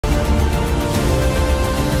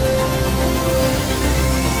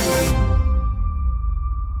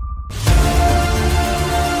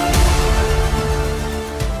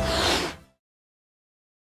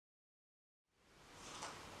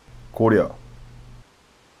Koryo.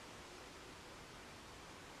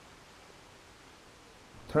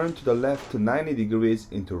 Turn to the left 90 degrees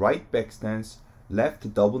into right back stance,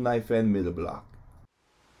 left double knife and middle block.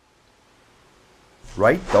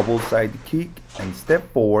 Right double side kick and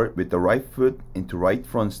step forward with the right foot into right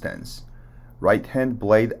front stance. Right hand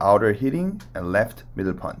blade outer hitting and left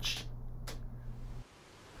middle punch.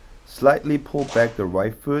 Slightly pull back the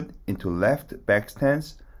right foot into left back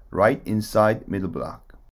stance, right inside middle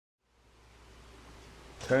block.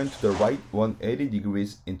 Turn to the right 180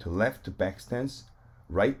 degrees into left back stance,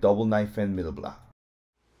 right double knife and middle block.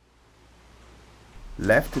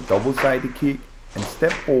 Left double side kick and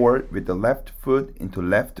step forward with the left foot into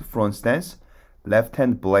left front stance, left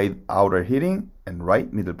hand blade outer hitting and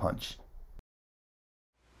right middle punch.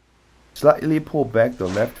 Slightly pull back the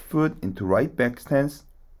left foot into right back stance,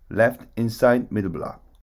 left inside middle block.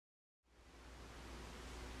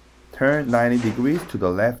 Turn 90 degrees to the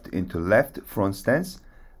left into left front stance,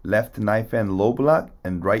 left knife hand low block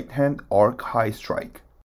and right hand arc high strike.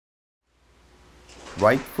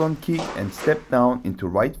 Right front kick and step down into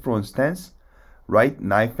right front stance, right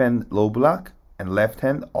knife hand low block and left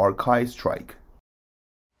hand arc high strike.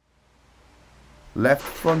 Left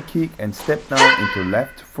front kick and step down into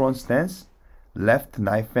left front stance, left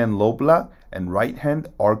knife hand low block and right hand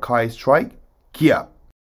arc high strike, kiap.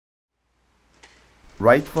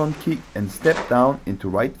 Right front kick and step down into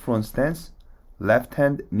right front stance, left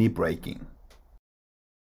hand knee breaking.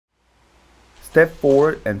 Step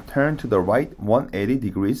forward and turn to the right 180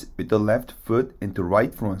 degrees with the left foot into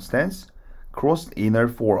right front stance, crossed inner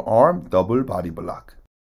forearm double body block.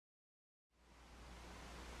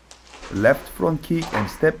 Left front kick and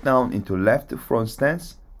step down into left front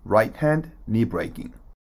stance, right hand knee breaking.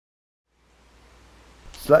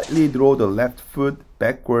 Slightly draw the left foot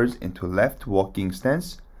backwards into left walking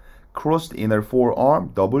stance, crossed inner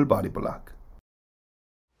forearm double body block.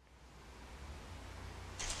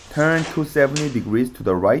 Turn 270 degrees to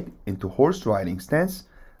the right into horse riding stance,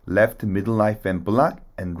 left middle knife and block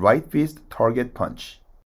and right fist target punch.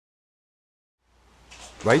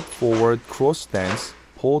 Right forward cross stance,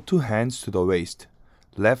 pull two hands to the waist.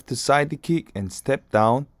 Left side kick and step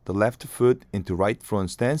down the left foot into right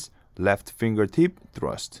front stance, left fingertip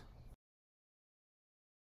thrust.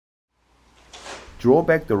 Draw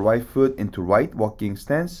back the right foot into right walking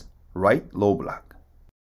stance, right low block.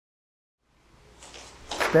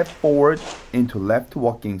 Step forward into left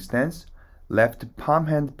walking stance, left palm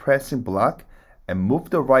hand pressing block and move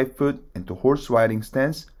the right foot into horse riding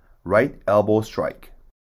stance, right elbow strike.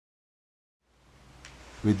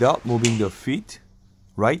 Without moving the feet,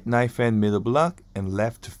 right knife hand middle block and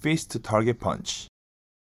left fist target punch.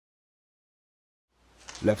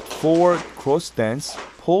 Left forward cross stance,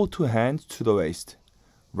 pull two hands to the waist.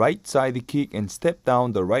 Right side kick and step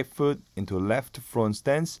down the right foot into left front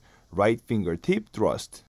stance, right fingertip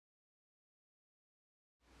thrust.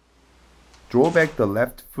 Draw back the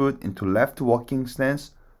left foot into left walking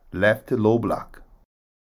stance, left low block.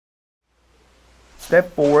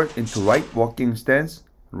 Step forward into right walking stance,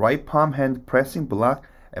 right palm hand pressing block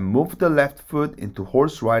and move the left foot into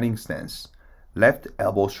horse riding stance, left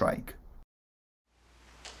elbow strike.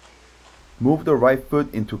 Move the right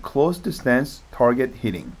foot into closed stance, target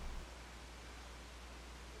hitting.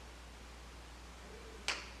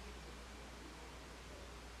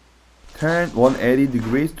 Turn 180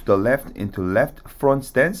 degrees to the left into left front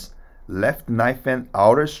stance, left knife hand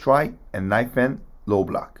outer strike and knife hand low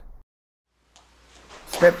block.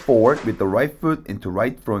 Step forward with the right foot into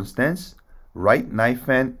right front stance, right knife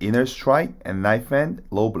hand inner strike and knife hand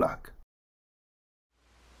low block.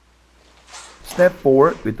 Step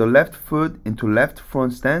forward with the left foot into left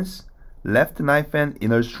front stance, left knife hand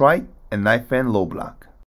inner strike and knife hand low block.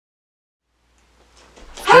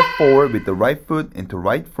 Step forward with the right foot into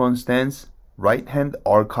right front stance, right hand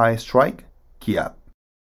arc high strike, kiap.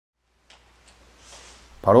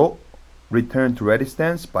 바로 return to ready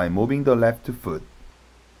stance by moving the left foot.